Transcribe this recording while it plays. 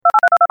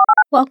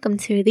Welcome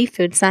to the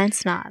Food Science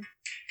Snob.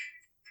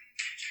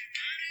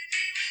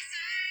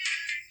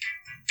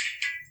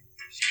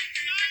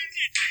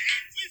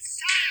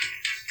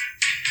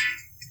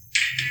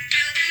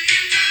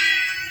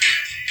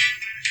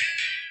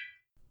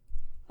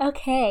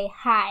 Okay,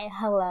 hi,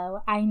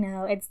 hello. I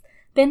know it's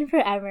been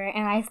forever,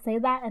 and I say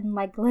that in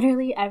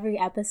literally every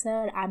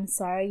episode. I'm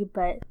sorry,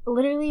 but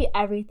literally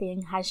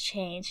everything has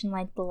changed in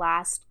the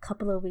last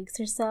couple of weeks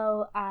or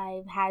so.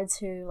 I've had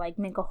to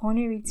make a whole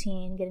new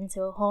routine, get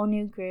into a whole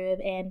new groove,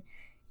 and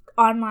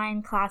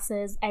online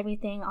classes,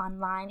 everything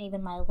online,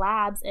 even my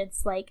labs.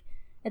 It's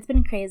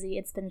been crazy.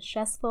 It's been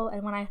stressful,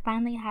 and when I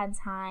finally had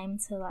time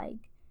to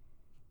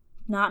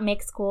not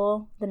make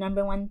school the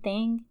number one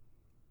thing,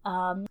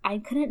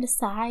 I couldn't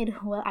decide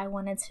what I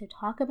wanted to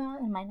talk about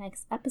in my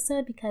next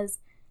episode because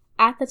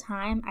at the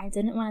time I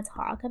didn't want to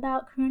talk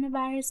about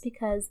coronavirus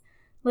because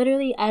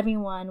literally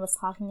everyone was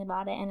talking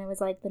about it and it was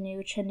the new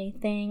trendy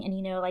thing,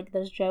 and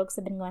those jokes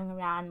have been going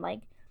around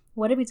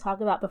what did we talk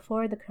about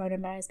before the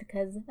coronavirus,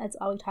 because that's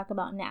all we talk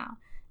about now.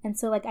 And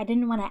so I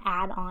didn't want to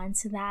add on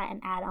to that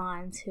and add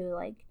on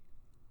to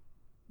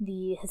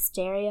the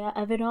hysteria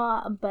of it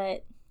all,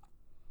 but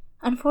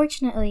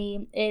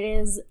unfortunately it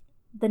is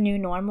the new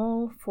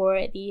normal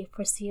for the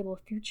foreseeable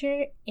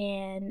future,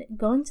 and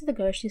going to the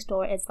grocery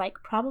store is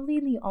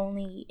probably the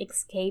only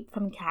escape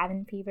from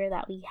cabin fever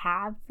that we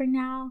have for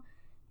now.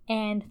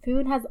 And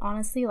food has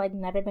honestly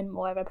never been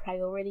more of a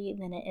priority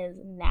than it is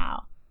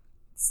now.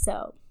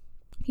 So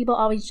people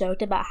always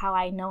joked about how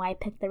I know I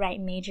picked the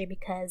right major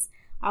because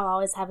I'll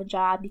always have a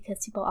job,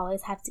 because people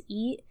always have to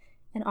eat.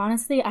 And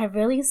honestly, I've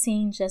really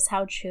seen just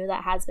how true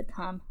that has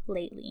become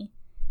lately.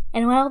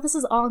 And while this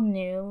is all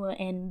new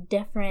and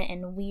different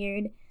and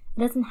weird, it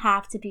doesn't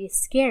have to be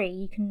scary.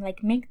 You can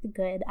make the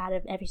good out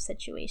of every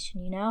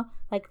situation,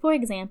 for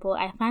example,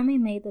 I finally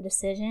made the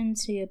decision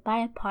to buy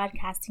a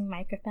podcasting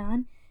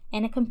microphone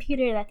and a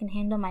computer that can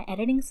handle my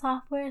editing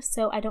software,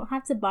 so I don't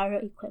have to borrow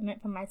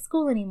equipment from my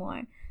school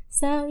anymore.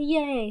 So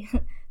yay!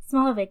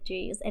 Small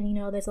victories. And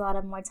there's a lot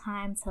of more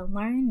time to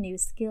learn new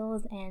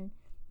skills, and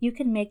you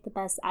can make the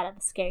best out of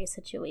a scary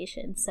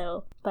situation.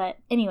 But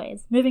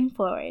anyways, moving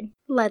forward.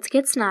 Let's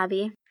get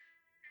snobby.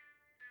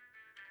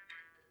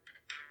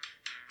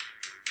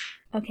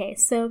 Okay,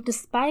 so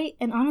despite,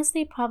 and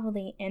honestly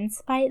probably in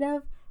spite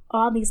of,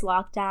 all these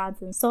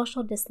lockdowns and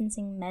social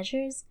distancing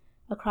measures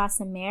across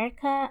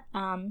America,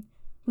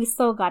 we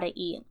still gotta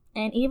eat.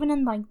 And even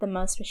in the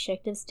most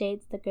restrictive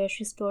states, the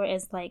grocery store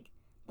is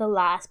the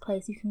last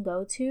place you can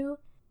go to.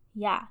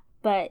 Yeah.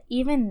 But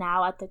even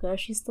now at the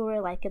grocery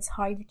store, it's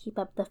hard to keep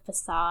up the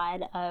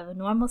facade of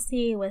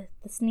normalcy with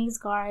the sneeze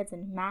guards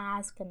and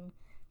masks and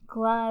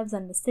gloves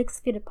and the 6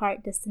 feet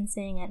apart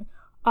distancing and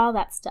all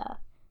that stuff.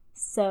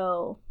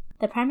 So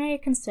the primary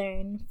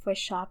concern for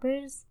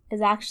shoppers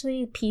is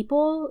actually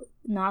people,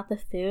 not the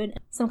food.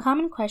 Some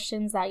common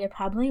questions that you're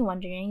probably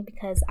wondering,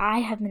 because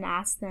I have been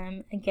asked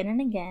them again and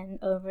again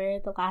over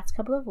the last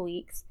couple of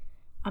weeks,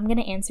 I'm going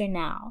to answer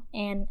now.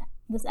 And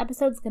this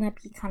episode's going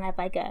to be kind of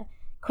a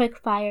quick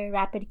fire,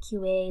 rapid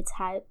QA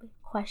type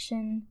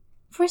question.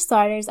 For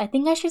starters, I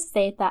think I should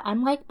state that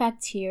unlike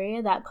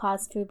bacteria that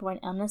cause foodborne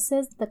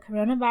illnesses, the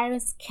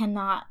coronavirus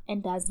cannot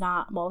and does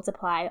not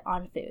multiply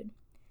on food.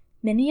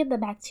 Many of the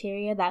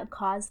bacteria that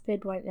cause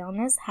foodborne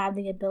illness have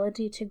the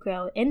ability to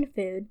grow in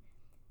food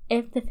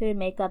if the food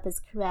makeup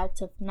is correct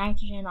with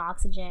nitrogen,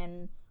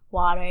 oxygen,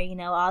 water,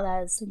 all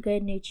those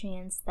good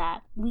nutrients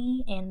that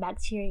we and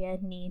bacteria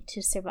need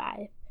to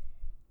survive.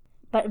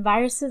 But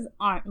viruses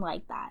aren't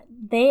like that.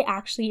 They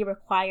actually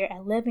require a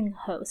living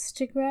host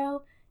to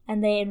grow,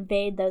 and they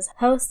invade those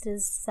host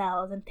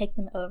cells and take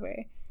them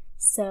over.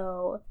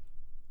 So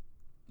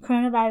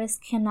coronavirus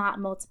cannot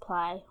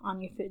multiply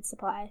on your food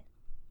supply.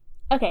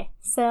 Okay,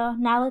 so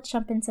now let's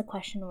jump into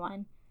question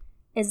 1.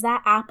 Is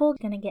that apple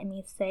gonna get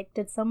me sick?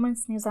 Did someone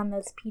sneeze on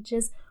those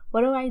peaches?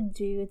 What do I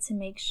do to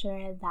make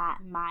sure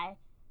that my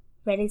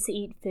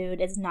ready-to-eat food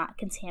is not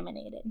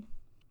contaminated?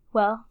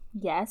 Well,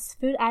 yes,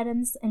 food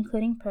items,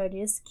 including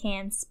produce,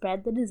 can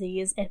spread the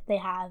disease if they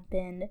have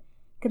been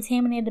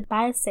contaminated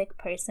by a sick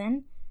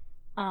person.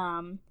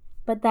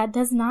 But that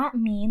does not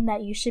mean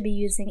that you should be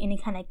using any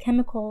kind of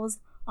chemicals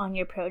on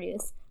your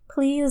produce.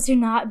 Please do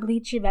not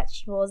bleach your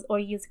vegetables or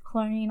use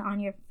chlorine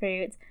on your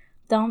fruits.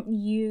 Don't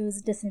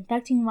use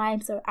disinfecting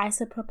wipes or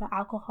isopropyl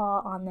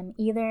alcohol on them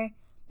either.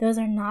 Those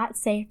are not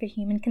safe for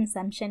human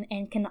consumption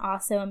and can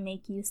also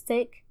make you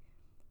sick.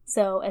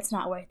 So it's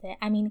not worth it.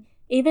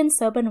 Even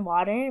soap and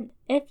water,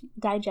 if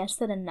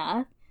digested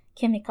enough,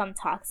 can become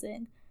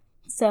toxic.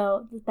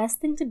 So the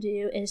best thing to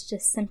do is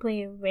just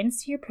simply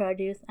rinse your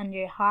produce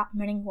under hot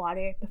running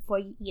water before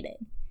you eat it.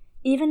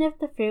 Even if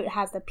the fruit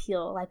has a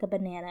peel, like a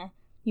banana,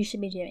 you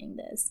should be doing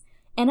this.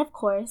 And of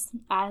course,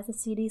 as the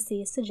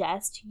CDC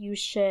suggests, you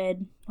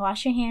should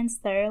wash your hands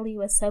thoroughly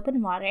with soap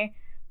and water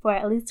for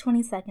at least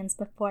 20 seconds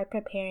before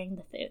preparing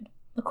the food.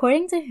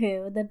 According to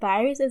WHO, the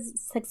virus is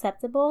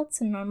susceptible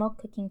to normal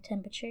cooking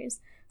temperatures,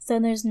 so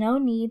there's no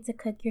need to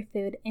cook your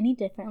food any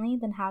differently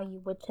than how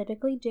you would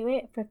typically do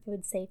it for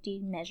food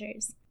safety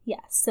measures.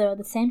 Yeah, so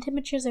the same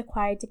temperatures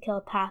required to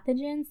kill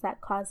pathogens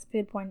that cause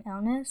foodborne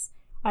illness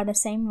are the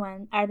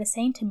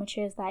same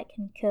temperatures that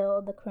can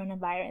kill the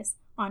coronavirus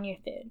on your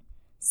food.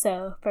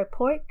 So for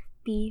pork,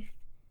 beef,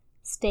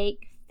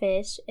 steak,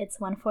 fish, it's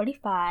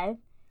 145.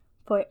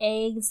 For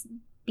eggs,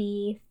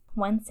 beef,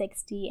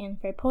 160. And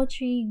for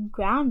poultry,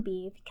 ground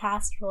beef,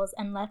 casseroles,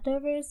 and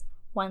leftovers,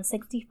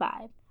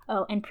 165.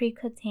 Oh, and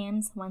pre-cooked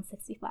hams,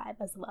 165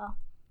 as well.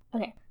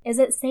 Okay, is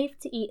it safe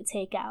to eat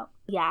takeout?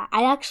 Yeah,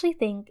 I actually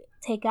think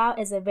takeout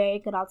is a very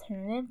good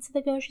alternative to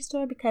the grocery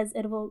store because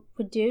it will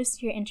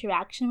reduce your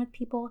interaction with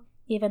people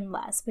even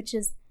less, which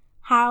is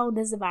how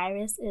this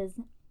virus is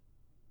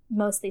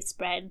mostly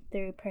spread,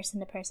 through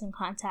person-to-person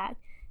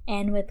contact.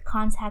 And with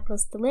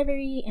contactless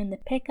delivery and the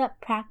pickup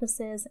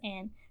practices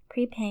and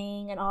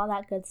prepaying and all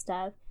that good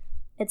stuff,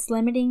 it's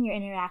limiting your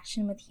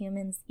interaction with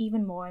humans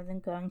even more than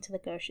going to the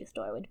grocery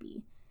store would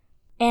be.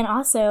 And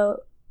also,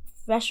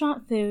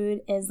 restaurant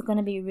food is going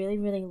to be really,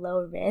 really low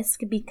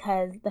risk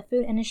because the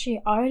food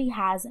industry already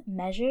has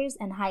measures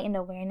and heightened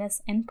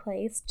awareness in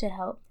place to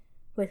help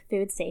with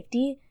food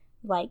safety,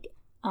 like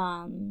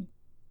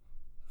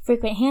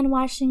frequent hand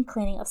washing,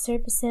 cleaning of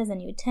surfaces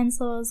and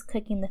utensils,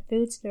 cooking the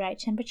food to the right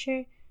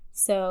temperature.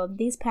 So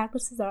these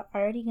practices are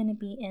already going to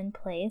be in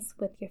place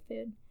with your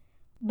food.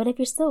 But if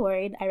you're still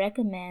worried, I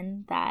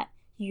recommend that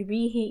you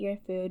reheat your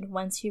food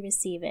once you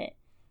receive it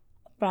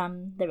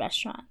from the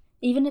restaurant.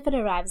 Even if it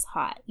arrives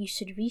hot, you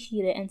should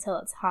reheat it until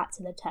it's hot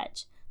to the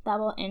touch. That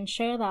will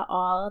ensure that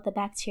all the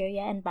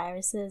bacteria and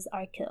viruses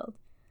are killed.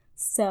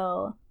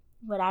 So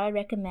what I would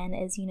recommend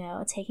is,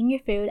 taking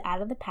your food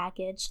out of the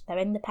package,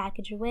 throwing the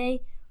package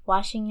away,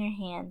 washing your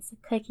hands,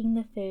 cooking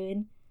the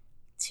food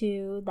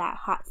to that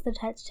hot to the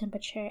touch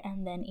temperature,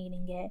 and then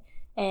eating it.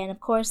 And of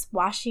course,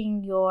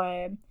 washing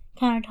your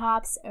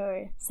countertops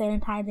or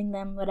sanitizing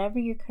them, whatever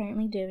you're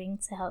currently doing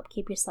to help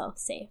keep yourself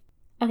safe.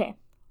 Okay,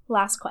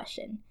 last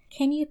question.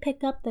 Can you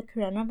pick up the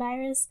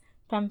coronavirus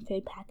from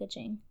food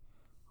packaging?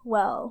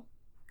 Well,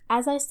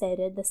 as I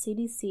stated, the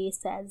CDC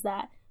says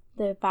that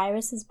the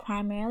virus is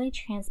primarily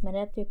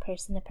transmitted through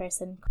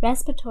person-to-person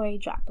respiratory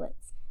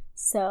droplets.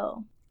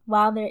 So,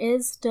 while there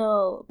is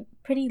still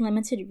pretty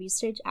limited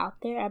research out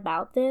there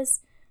about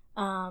this,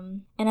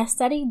 in a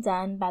study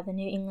done by the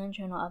New England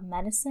Journal of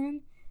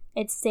Medicine,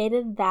 it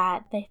stated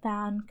that they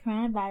found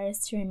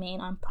coronavirus to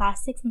remain on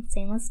plastics and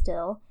stainless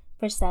steel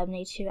for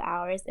 72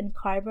 hours and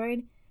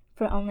cardboard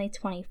for only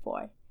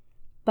 24.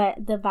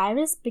 But the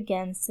virus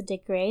begins to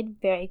degrade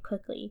very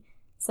quickly,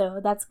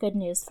 so that's good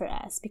news for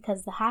us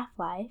because the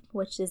half-life,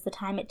 which is the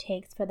time it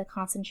takes for the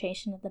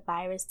concentration of the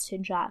virus to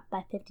drop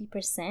by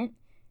 50%,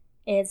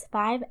 is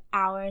 5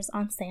 hours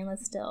on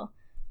stainless steel,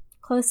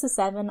 close to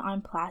 7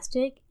 on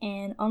plastic,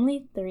 and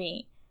only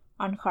 3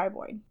 on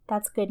cardboard.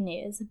 That's good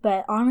news.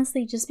 But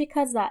honestly, just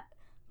because that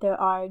there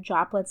are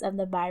droplets of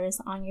the virus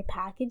on your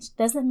package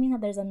doesn't mean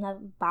that there's enough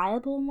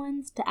viable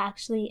ones to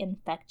actually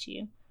infect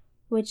you,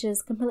 which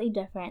is completely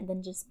different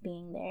than just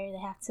being there. They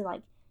have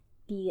to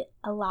be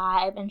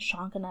alive and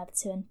strong enough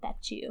to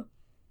infect you.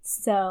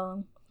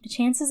 So the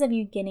chances of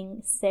you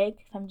getting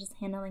sick from just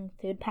handling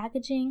food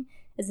packaging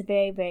is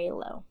very, very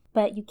low.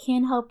 But you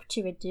can hope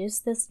to reduce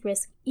this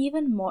risk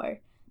even more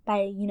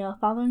by,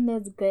 following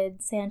those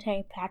good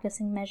sanitary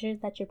practicing measures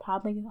that you're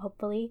probably,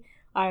 hopefully,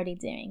 already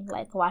doing,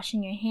 like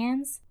washing your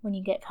hands when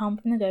you get home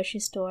from the grocery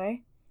store,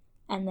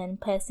 and then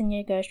placing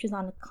your groceries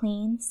on a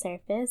clean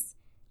surface.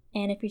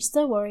 And if you're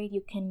still worried,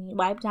 you can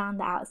wipe down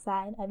the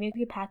outside of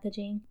your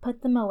packaging,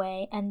 put them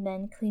away, and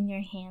then clean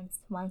your hands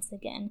once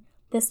again.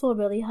 This will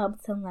really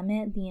help to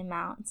limit the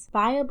amount of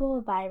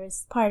viable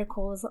virus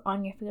particles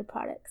on your food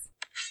products.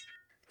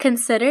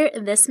 Consider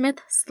this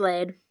myth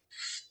slid.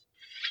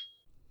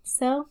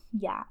 So,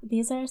 yeah,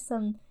 these are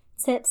some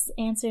tips,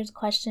 answers,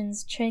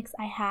 questions, tricks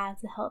I have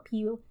to help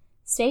you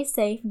stay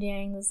safe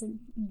during this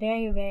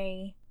very,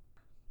 very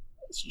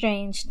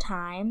strange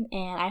time.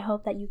 And I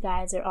hope that you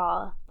guys are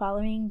all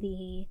following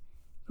the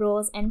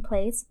rules in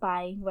place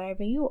by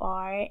wherever you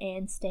are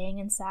and staying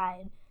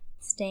inside,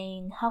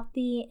 staying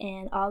healthy,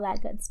 and all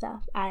that good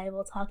stuff. I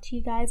will talk to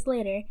you guys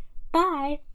later. Bye!